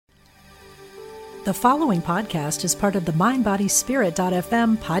The following podcast is part of the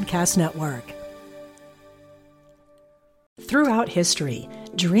MindBodySpirit.fm podcast network. Throughout history,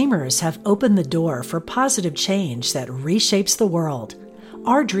 dreamers have opened the door for positive change that reshapes the world.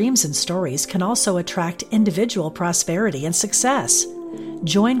 Our dreams and stories can also attract individual prosperity and success.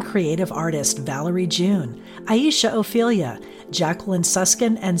 Join creative artist Valerie June, Aisha Ophelia, Jacqueline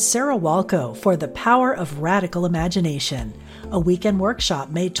Suskin, and Sarah Walco for The Power of Radical Imagination, a weekend workshop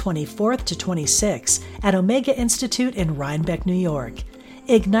May 24th to 26th at Omega Institute in Rhinebeck, New York.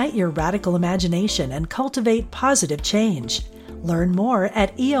 Ignite your radical imagination and cultivate positive change. Learn more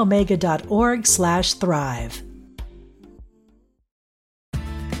at eomega.org/thrive.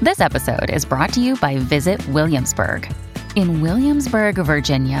 This episode is brought to you by Visit Williamsburg. In Williamsburg,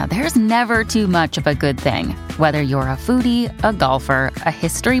 Virginia, there's never too much of a good thing. Whether you're a foodie, a golfer, a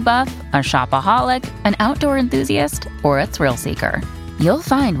history buff, a shopaholic, an outdoor enthusiast, or a thrill seeker, you'll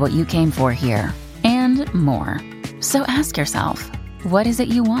find what you came for here and more. So ask yourself, what is it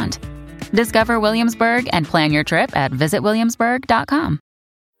you want? Discover Williamsburg and plan your trip at visitwilliamsburg.com.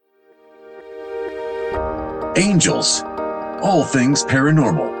 Angels. All things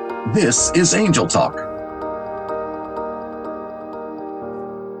paranormal. This is Angel Talk.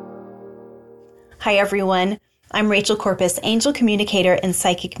 Hi, everyone. I'm Rachel Corpus, angel communicator and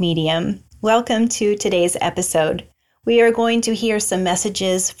psychic medium. Welcome to today's episode. We are going to hear some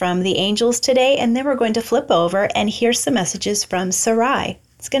messages from the angels today, and then we're going to flip over and hear some messages from Sarai.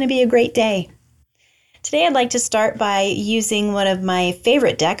 It's going to be a great day. Today, I'd like to start by using one of my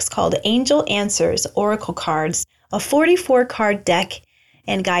favorite decks called Angel Answers Oracle Cards, a 44-card deck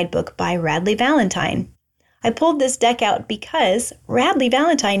and guidebook by Radleigh Valentine. I pulled this deck out because Radleigh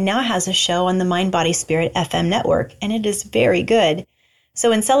Valentine now has a show on the Mind Body Spirit FM network, and it is very good.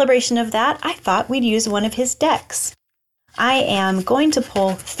 So in celebration of that, I thought we'd use one of his decks. I am going to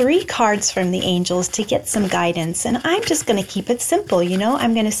pull 3 cards from the angels to get some guidance, and I'm just going to keep it simple.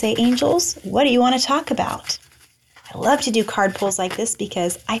 I'm going to say, angels, what do you want to talk about? I love to do card pulls like this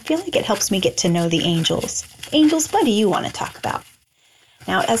because I feel like it helps me get to know the angels. Angels, what do you want to talk about?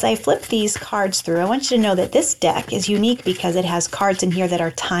 Now, as I flip these cards through, I want you to know that this deck is unique because it has cards in here that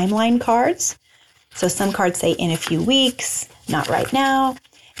are timeline cards. So some cards say in a few weeks, not right now,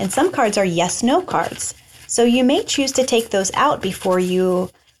 and some cards are yes-no cards. So you may choose to take those out before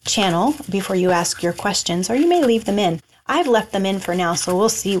you channel, before you ask your questions, or you may leave them in. I've left them in for now, so we'll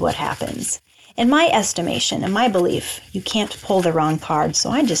see what happens. In my estimation and my belief, you can't pull the wrong card,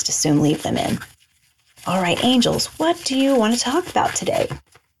 so I just assume leave them in. All right, angels, what do you want to talk about today?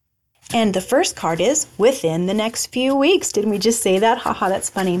 And the first card is within the next few weeks. Didn't we just say that? Haha,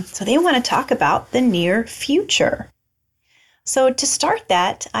 that's funny. So they want to talk about the near future. So to start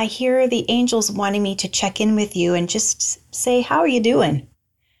that, I hear the angels wanting me to check in with you and just say, how are you doing?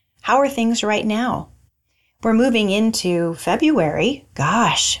 How are things right now? We're moving into February.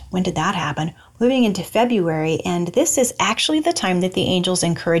 Gosh, when did that happen? Moving into February, and this is actually the time that the angels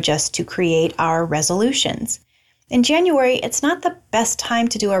encourage us to create our resolutions. In January, it's not the best time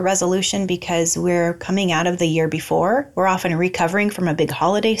to do a resolution because we're coming out of the year before. We're often recovering from a big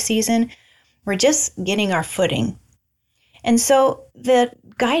holiday season. We're just getting our footing. And so the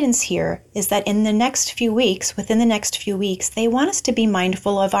guidance here is that within the next few weeks, they want us to be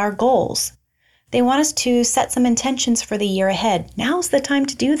mindful of our goals. They want us to set some intentions for the year ahead. Now's the time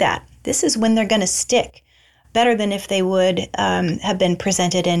to do that. This is when they're going to stick better than if they would have been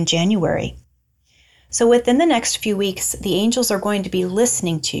presented in January. So within the next few weeks, the angels are going to be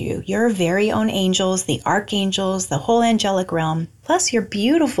listening to you, your very own angels, the archangels, the whole angelic realm, plus your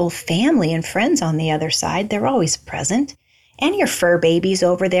beautiful family and friends on the other side. They're always present. And your fur babies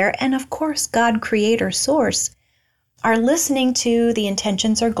over there, and of course, God, Creator, Source, are listening to the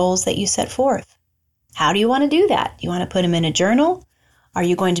intentions or goals that you set forth. How do you want to do that? Do you want to put them in a journal? Are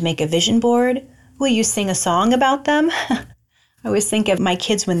you going to make a vision board? Will you sing a song about them? I always think of my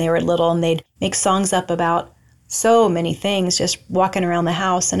kids when they were little and they'd make songs up about so many things just walking around the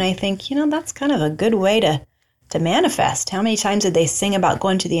house. And I think, that's kind of a good way to manifest. How many times did they sing about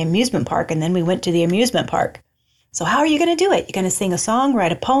going to the amusement park and then we went to the amusement park? So how are you going to do it? You're going to sing a song,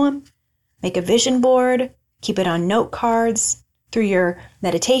 write a poem, make a vision board, keep it on note cards through your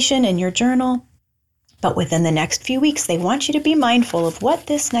meditation and your journal. But within the next few weeks, they want you to be mindful of what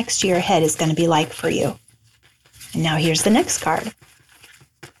this next year ahead is going to be like for you. And now here's the next card.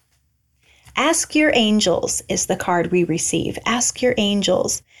 Ask your angels is the card we receive. Ask your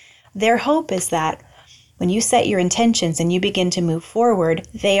angels. Their hope is that when you set your intentions and you begin to move forward,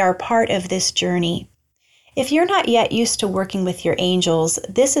 they are part of this journey. If you're not yet used to working with your angels,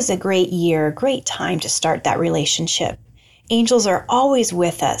 this is a great year, great time to start that relationship. Angels are always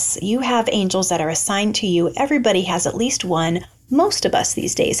with us. You have angels that are assigned to you. Everybody has at least one. Most of us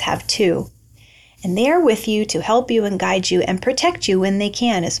these days have two. And they are with you to help you and guide you and protect you when they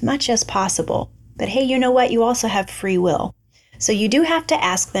can as much as possible. But hey, you know what? You also have free will. So you do have to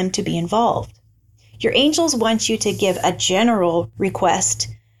ask them to be involved. Your angels want you to give a general request.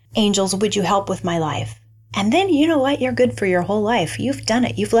 Angels, would you help with my life? And then you know what? You're good for your whole life. You've done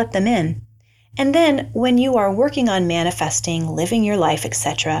it. You've let them in. And then when you are working on manifesting, living your life,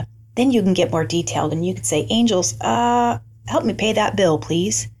 etc., then you can get more detailed and you can say, angels, help me pay that bill,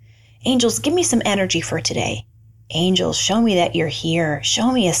 please. Angels, give me some energy for today. Angels, show me that you're here.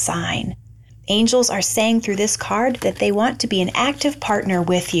 Show me a sign. Angels are saying through this card that they want to be an active partner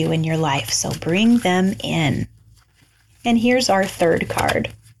with you in your life, so bring them in. And here's our third card.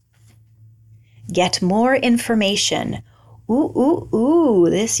 Get more information.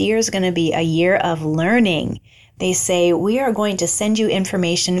 This year is going to be a year of learning. They say, we are going to send you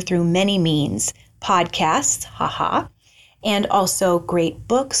information through many means. Podcasts, and also great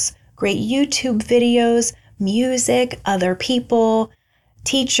books, great YouTube videos, music, other people,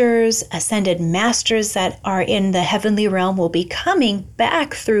 teachers, ascended masters that are in the heavenly realm will be coming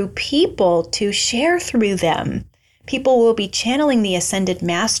back through people to share through them. People will be channeling the ascended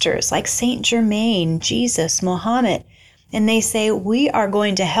masters like Saint Germain, Jesus, Muhammad. And they say, we are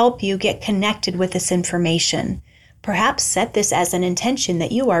going to help you get connected with this information. Perhaps set this as an intention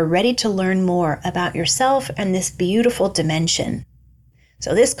that you are ready to learn more about yourself and this beautiful dimension.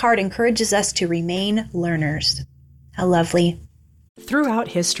 So this card encourages us to remain learners. How lovely. Throughout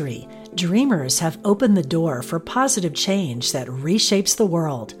history, dreamers have opened the door for positive change that reshapes the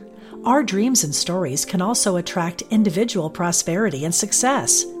world. Our dreams and stories can also attract individual prosperity and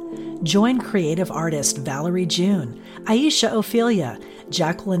success. Join creative artist Valerie June, Aisha Ophelia,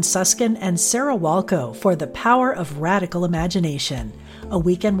 Jacqueline Suskin, and Sarah Walco for The Power of Radical Imagination, a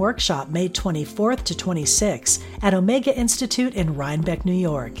weekend workshop May 24th to 26th at Omega Institute in Rhinebeck, New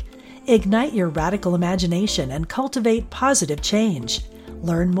York. Ignite your radical imagination and cultivate positive change.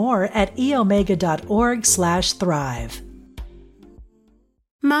 Learn more at eomega.org/thrive.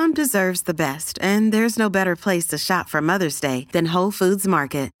 Mom deserves the best, and there's no better place to shop for Mother's Day than Whole Foods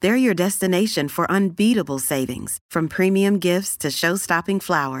Market. They're your destination for unbeatable savings, from premium gifts to show-stopping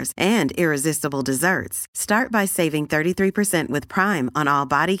flowers and irresistible desserts. Start by saving 33% with Prime on all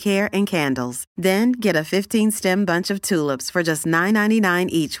body care and candles. Then get a 15-stem bunch of tulips for just $9.99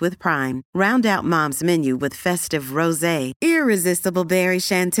 each with Prime. Round out Mom's menu with festive rosé, irresistible berry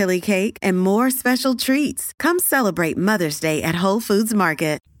chantilly cake, and more special treats. Come celebrate Mother's Day at Whole Foods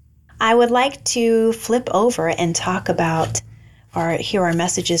Market. I would like to flip over and talk about or hear our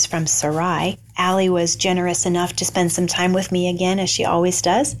messages from Sarai. Allie was generous enough to spend some time with me again, as she always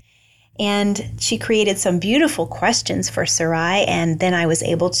does. And she created some beautiful questions for Sarai, and then I was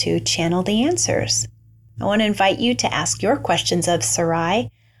able to channel the answers. I want to invite you to ask your questions of Sarai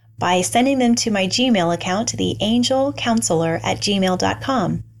by sending them to my Gmail account,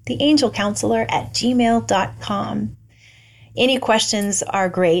 theangelcounselor@gmail.com. theangelcounselor@gmail.com. Any questions are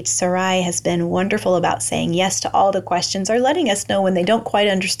great. Sarai has been wonderful about saying yes to all the questions or letting us know when they don't quite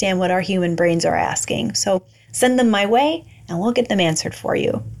understand what our human brains are asking. So send them my way and we'll get them answered for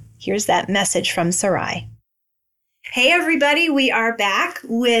you. Here's that message from Sarai. Hey everybody, we are back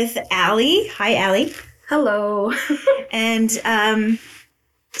with Allie. Hi Allie. Hello. And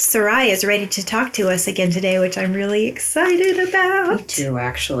Sarai is ready to talk to us again today, which I'm really excited about. Me too,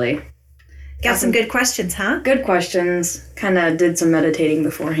 actually. Got some good questions, huh? Good questions. Kind of did some meditating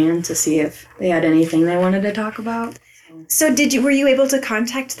beforehand to see if they had anything they wanted to talk about. So were you able to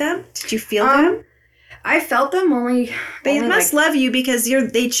contact them? Did you feel them? I felt them only. They must love you because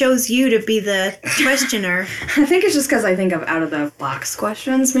they chose you to be the questioner. I think it's just because I think of out of the box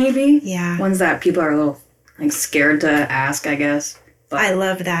questions, maybe. Yeah. Ones that people are a little scared to ask, I guess. But, I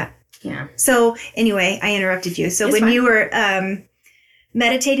love that. Yeah. So anyway, I interrupted you. So when you were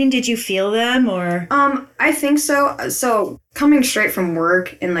meditating, did you feel them or? I think so. So coming straight from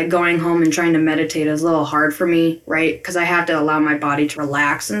work and going home and trying to meditate is a little hard for me, right? Because I have to allow my body to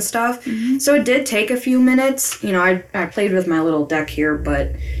relax and stuff. Mm-hmm. So it did take a few minutes. I played with my little deck here,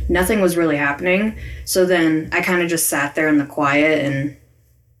 but nothing was really happening. So then I kind of just sat there in the quiet and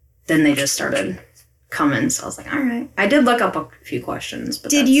then they just started coming. So I was like, all right. I did look up a few questions.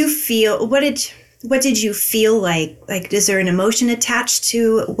 But did you feel, what did you feel like? Is there an emotion attached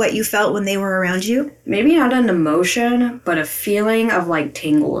to what you felt when they were around you? Maybe not an emotion, but a feeling of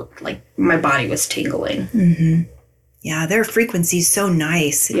tingle, my body was tingling. Mm-hmm. Yeah, their frequency's so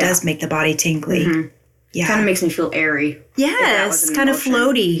nice. It does make the body tingly. Mm-hmm. Yeah. Kind of makes me feel airy. Yes, kind of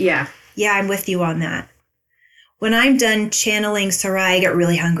floaty. Yeah. Yeah, I'm with you on that. when I'm done channeling Sarai, I get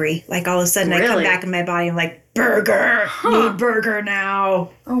really hungry. Like all of a sudden I come back in my body, I'm like, burger, need burger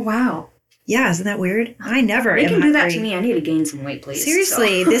now. Oh, wow. Yeah, isn't that weird? I never They am can do hungry. that to me. I need to gain some weight, please.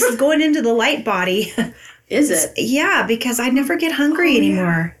 Seriously, this is going into the light body. Is it? Yeah, because I never get hungry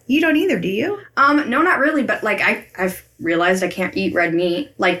anymore. Yeah. You don't either, do you? No, not really. But like I've realized I can't eat red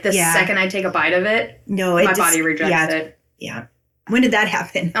meat. Like the second I take a bite of it, my body rejects it. Yeah. When did that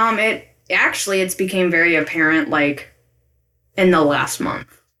happen? It's became very apparent like in the last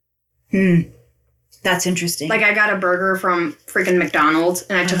month. That's interesting. Like I got a burger from freaking McDonald's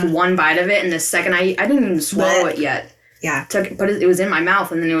and I took one bite of it, and the second I didn't even swallow it yet. Yeah. But it was in my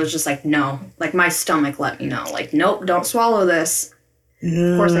mouth, and then it was just like, no. Like my stomach let me know. Like, nope, don't swallow this.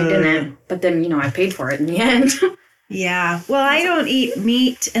 Of course I didn't. But then, I paid for it in the end. Yeah. Well, I don't eat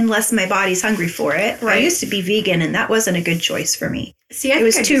meat unless my body's hungry for it. Right. I used to be vegan, and that wasn't a good choice for me. See, it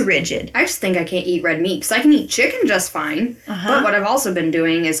was too rigid. I just think I can't eat red meat because I can eat chicken just fine. But what I've also been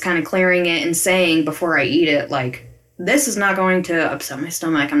doing is kind of clearing it and saying before I eat it, like, this is not going to upset my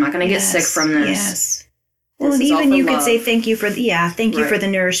stomach. I'm not going to get sick from this. Yes. Well, and even you could say thank you for you for the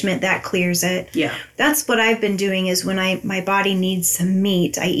nourishment. That clears it. Yeah. That's what I've been doing is when my body needs some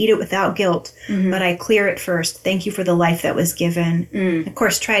meat, I eat it without guilt, but I clear it first. Thank you for the life that was given. Of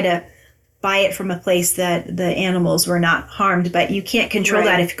course, try to buy it from a place that the animals were not harmed, but you can't control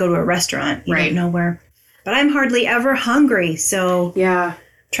that if you go to a restaurant. You don't know where. But I'm hardly ever hungry, so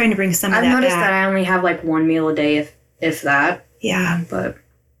trying to bring some of that back. I've noticed that I only have like one meal a day, if that. Yeah. And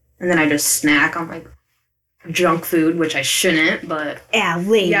then I just snack on like junk food, which I shouldn't, but...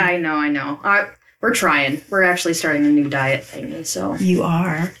 Allie. Yeah, I know. We're trying. We're actually starting a new diet thingy, so... You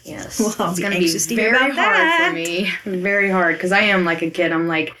are? Yes. Well, I'll it's be going to be very hard for me. Very hard, because I am like a kid. I'm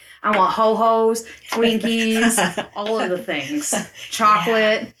like, I want Ho-Hos, Twinkies, all of the things.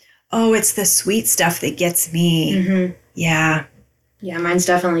 Chocolate. Yeah. Oh, it's the sweet stuff that gets me. Yeah. Yeah, mine's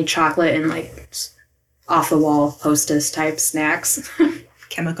definitely chocolate and like off-the-wall Hostess type snacks.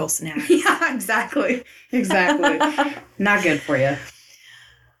 Chemical snacks. Yeah, exactly. Not good for you.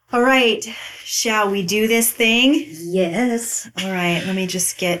 All right. Shall we do this thing? Yes. All right. Let me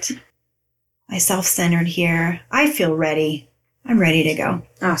just get myself centered here. I feel ready. I'm ready to go.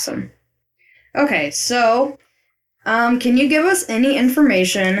 Awesome. Okay, so can you give us any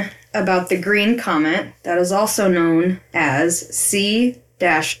information about the green comet that is also known as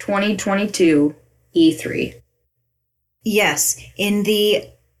C-2022 E3? Yes, in the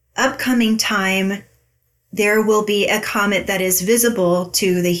upcoming time, there will be a comet that is visible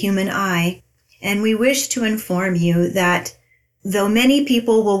to the human eye, and we wish to inform you that though many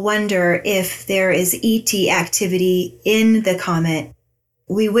people will wonder if there is ET activity in the comet,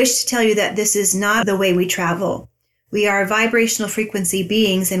 we wish to tell you that this is not the way we travel. We are vibrational frequency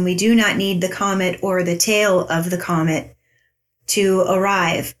beings, and we do not need the comet or the tail of the comet to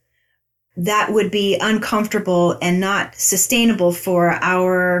arrive. That would be uncomfortable and not sustainable for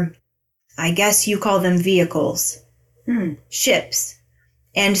our, I guess you call them vehicles, ships.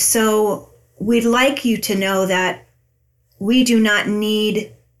 And so we'd like you to know that we do not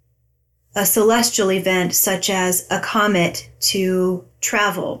need a celestial event such as a comet to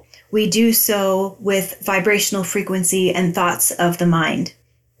travel. We do so with vibrational frequency and thoughts of the mind.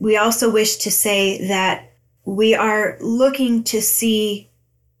 We also wish to say that we are looking to see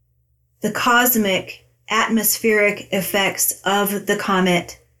the cosmic atmospheric effects of the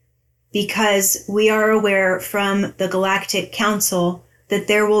comet because we are aware from the Galactic Council that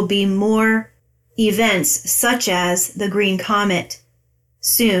there will be more events such as the Green Comet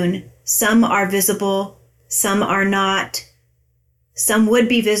soon. Some are visible, some are not. Some would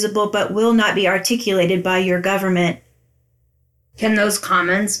be visible but will not be articulated by your government. Can those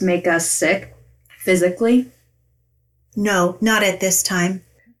comments make us sick physically? No, not at this time.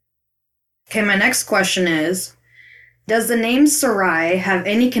 Okay, my next question is, does the name Sarai have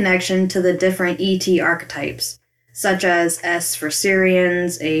any connection to the different ET archetypes, such as S for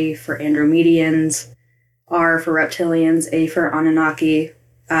Syrians, A for Andromedians, R for Reptilians, A for Anunnaki,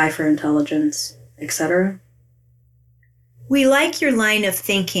 I for Intelligence, etc.? We like your line of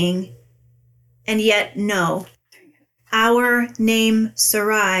thinking, and yet no. Our name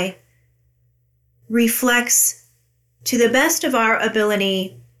Sarai reflects, to the best of our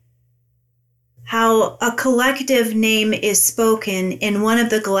ability, how a collective name is spoken in one of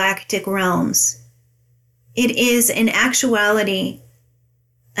the galactic realms. It is, in actuality,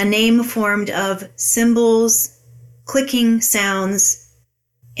 a name formed of symbols, clicking sounds,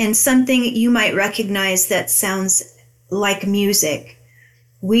 and something you might recognize that sounds like music.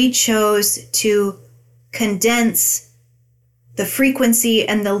 We chose to condense the frequency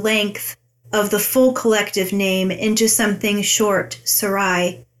and the length of the full collective name into something short,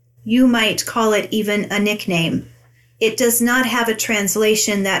 Sarai. You might call it even a nickname. It does not have a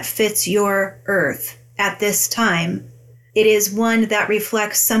translation that fits your earth at this time. It is one that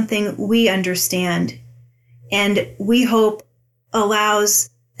reflects something we understand, and we hope allows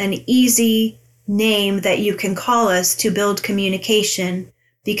an easy name that you can call us to build communication,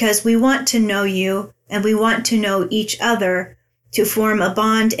 because we want to know you and we want to know each other to form a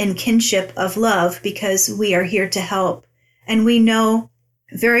bond and kinship of love, because we are here to help. And we know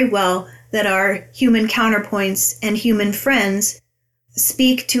very well that our human counterpoints and human friends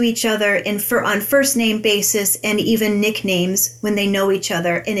speak to each other on first name basis and even nicknames when they know each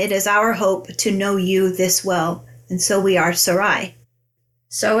other. And it is our hope to know you this well. And so we are Sarai.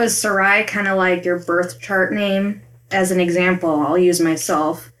 So is Sarai kind of like your birth chart name? As an example, I'll use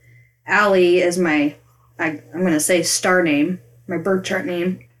myself. Allie is I'm going to say star name, my birth chart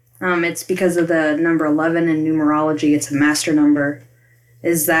name. It's because of the number 11 in numerology. It's a master number.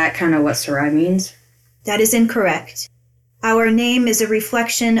 Is that kind of what Sarai means? That is incorrect. Our name is a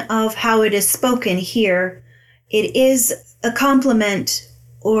reflection of how it is spoken here. It is a complement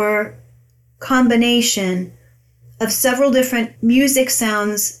or combination of several different music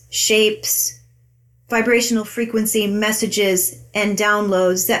sounds, shapes, vibrational frequency messages, and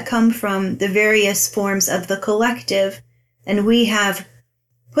downloads that come from the various forms of the collective. And we have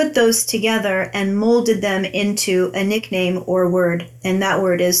put those together and molded them into a nickname or word, and that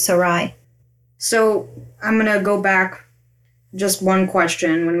word is Sarai. So I'm going to go back just one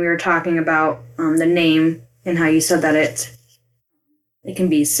question when we were talking about the name and how you said that it can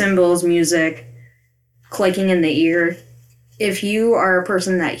be symbols, music, clicking in the ear. If you are a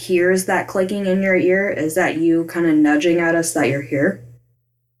person that hears that clicking in your ear, is that you kind of nudging at us that you're here?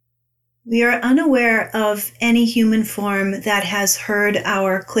 We are unaware of any human form that has heard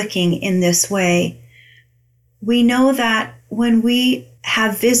our clicking in this way. We know that when we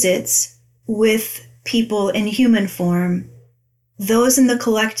have visits with people in human form, those in the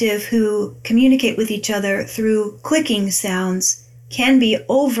collective who communicate with each other through clicking sounds can be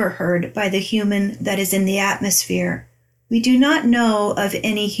overheard by the human that is in the atmosphere. We do not know of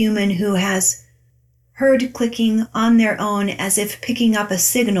any human who has heard clicking on their own as if picking up a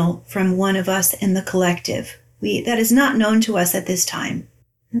signal from one of us in the collective. That is not known to us at this time.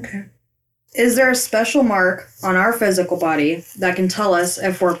 Okay. Is there a special mark on our physical body that can tell us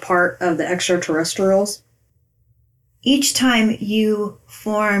if we're part of the extraterrestrials? Each time you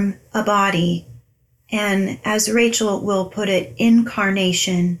form a body, and as Rachel will put it,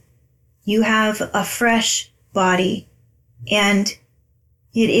 incarnation, you have a fresh body, and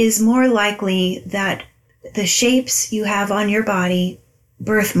it is more likely that the shapes you have on your body,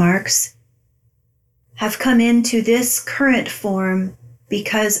 birthmarks, have come into this current form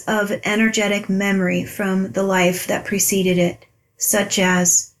because of energetic memory from the life that preceded it, such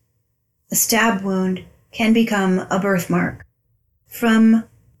as a stab wound can become a birthmark. From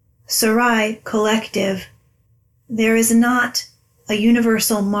Sarai Collective, there is not a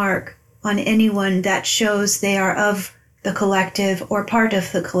universal mark on anyone that shows they are of the collective or part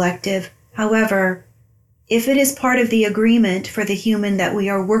of the collective. However, if it is part of the agreement for the human that we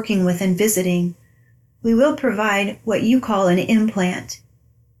are working with and visiting, we will provide what you call an implant,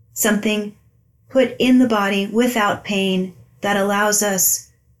 something put in the body without pain that allows us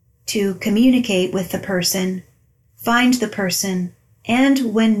to communicate with the person, find the person,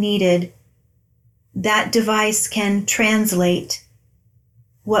 and when needed, that device can translate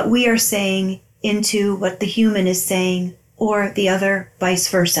what we are saying into what the human is saying, or the other vice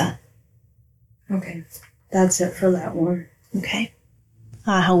versa. Okay, that's it for that one. Okay.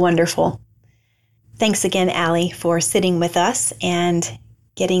 How wonderful. Thanks again, Allie, for sitting with us and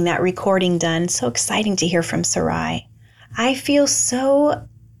getting that recording done. So exciting to hear from Sarai. I feel so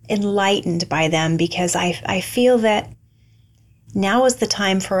enlightened by them because I feel that now is the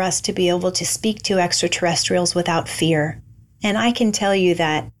time for us to be able to speak to extraterrestrials without fear. And I can tell you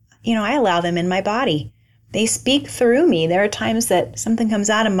that, I allow them in my body. They speak through me. There are times that something comes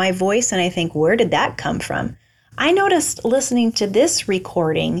out of my voice and I think, where did that come from? I noticed listening to this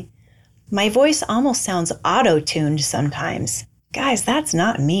recording, my voice almost sounds auto-tuned sometimes. Guys, that's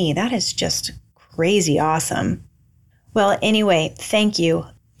not me. That is just crazy awesome. Well, anyway, thank you,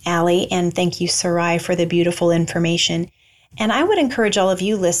 Allie, and thank you, Sarai, for the beautiful information. And I would encourage all of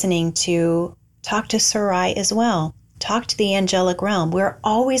you listening to talk to Sarai as well. Talk to the angelic realm. We're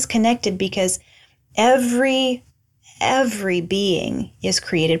always connected because every being is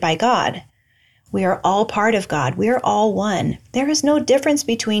created by God. We are all part of God. We are all one. There is no difference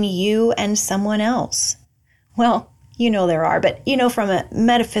between you and someone else. Well, there are, but from a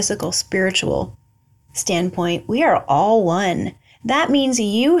metaphysical, spiritual standpoint, we are all one. That means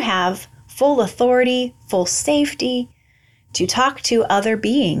you have full authority, full safety to talk to other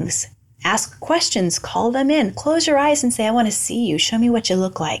beings. Ask questions, call them in, close your eyes and say, I want to see you. Show me what you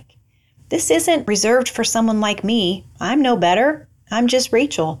look like. This isn't reserved for someone like me. I'm no better. I'm just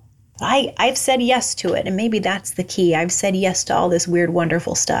Rachel. I've said yes to it, and maybe that's the key. I've said yes to all this weird,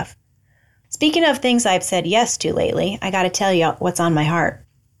 wonderful stuff. Speaking of things I've said yes to lately, I got to tell you what's on my heart.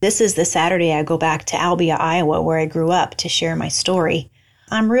 This is the Saturday I go back to Albia, Iowa, where I grew up, to share my story.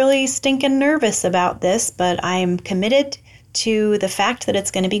 I'm really stinking nervous about this, but I'm committed to the fact that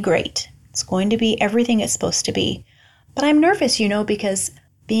it's going to be great. It's going to be everything it's supposed to be. But I'm nervous, because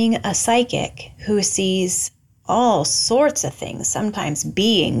being a psychic who sees all sorts of things, sometimes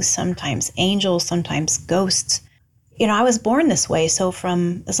beings, sometimes angels, sometimes ghosts, I was born this way. So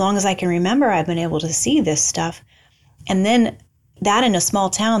from as long as I can remember, I've been able to see this stuff. And then that in a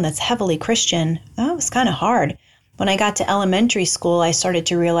small town that's heavily Christian, it was kind of hard. When I got to elementary school, I started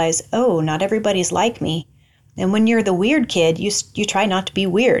to realize, not everybody's like me. And when you're the weird kid, you try not to be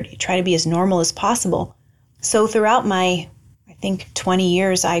weird. You try to be as normal as possible. So throughout my, 20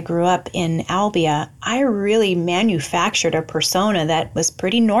 years I grew up in Albia, I really manufactured a persona that was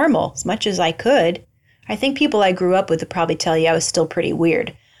pretty normal as much as I could. I think people I grew up with would probably tell you I was still pretty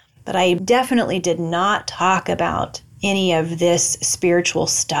weird. But I definitely did not talk about any of this spiritual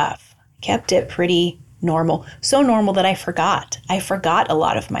stuff. Kept it pretty normal. So normal that I forgot. I forgot a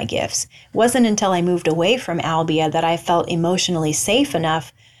lot of my gifts. It wasn't until I moved away from Albia that I felt emotionally safe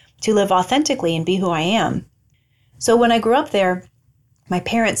enough to live authentically and be who I am. So when I grew up there, my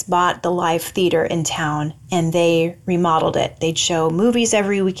parents bought the live theater in town and they remodeled it. They'd show movies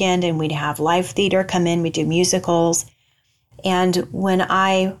every weekend and we'd have live theater come in. We'd do musicals. And when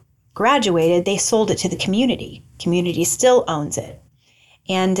I graduated, they sold it to the community. Community still owns it.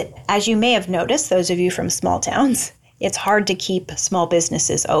 And as you may have noticed, those of you from small towns, it's hard to keep small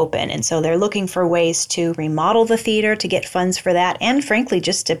businesses open. And so they're looking for ways to remodel the theater to get funds for that, and frankly,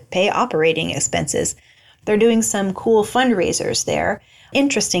 just to pay operating expenses. They're doing some cool fundraisers there,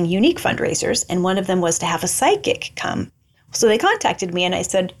 interesting, unique fundraisers, and one of them was to have a psychic come. So they contacted me and I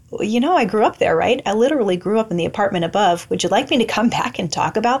said, I grew up there, right? I literally grew up in the apartment above. Would you like me to come back and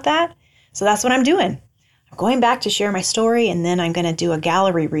talk about that? So that's what I'm doing. I'm going back to share my story, and then I'm going to do a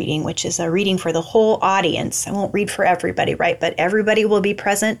gallery reading, which is a reading for the whole audience. I won't read for everybody, right? But everybody will be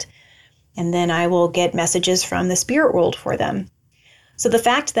present, and then I will get messages from the spirit world for them. So the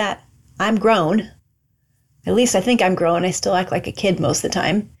fact that I'm grown, at least I think I'm grown, I still act like a kid most of the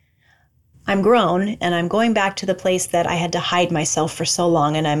time. I'm grown, and I'm going back to the place that I had to hide myself for so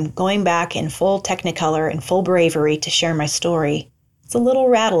long, and I'm going back in full Technicolor and full bravery to share my story. It's a little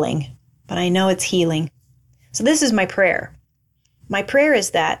rattling, but I know it's healing. So this is my prayer. My prayer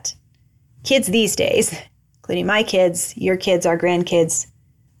is that kids these days, including my kids, your kids, our grandkids,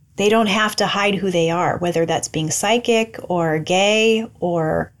 they don't have to hide who they are, whether that's being psychic or gay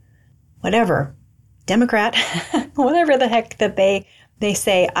or whatever, Democrat, whatever the heck that they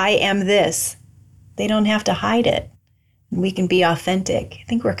say, I am this. They don't have to hide it. We can be authentic. I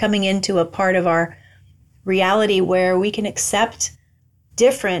think we're coming into a part of our reality where we can accept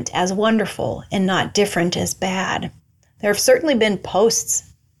different as wonderful and not different as bad. There have certainly been posts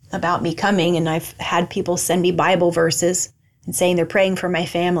about me coming, and I've had people send me Bible verses and saying they're praying for my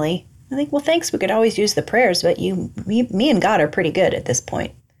family. I think, well, thanks. We could always use the prayers, but me and God are pretty good at this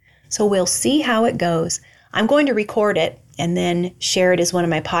point. So we'll see how it goes. I'm going to record it and then share it as one of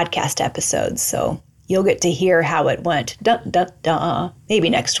my podcast episodes. So you'll get to hear how it went. Maybe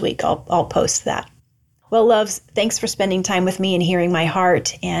next week I'll post that. Well, loves, thanks for spending time with me and hearing my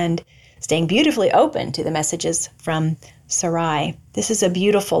heart and staying beautifully open to the messages from Sarai. This is a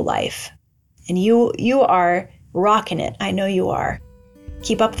beautiful life, and you are rocking it. I know you are.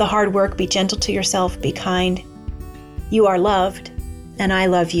 Keep up the hard work. Be gentle to yourself. Be kind. You are loved, and I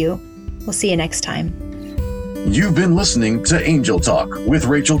love you. We'll see you next time. You've been listening to Angel Talk with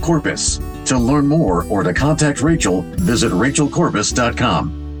Rachel Corpus. To learn more or to contact Rachel, visit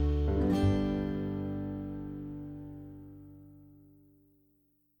rachelcorpus.com.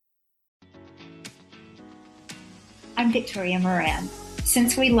 I'm Victoria Moran.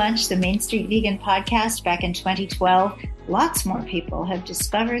 Since we launched the Main Street Vegan podcast back in 2012, lots more people have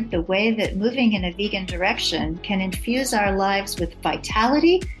discovered the way that moving in a vegan direction can infuse our lives with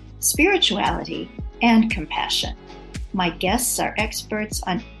vitality, spirituality, and compassion. My guests are experts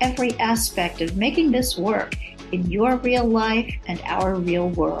on every aspect of making this work in your real life and our real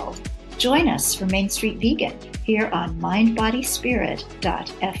world. Join us for Main Street Vegan here on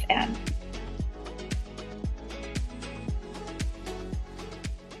mindbodyspirit.fm.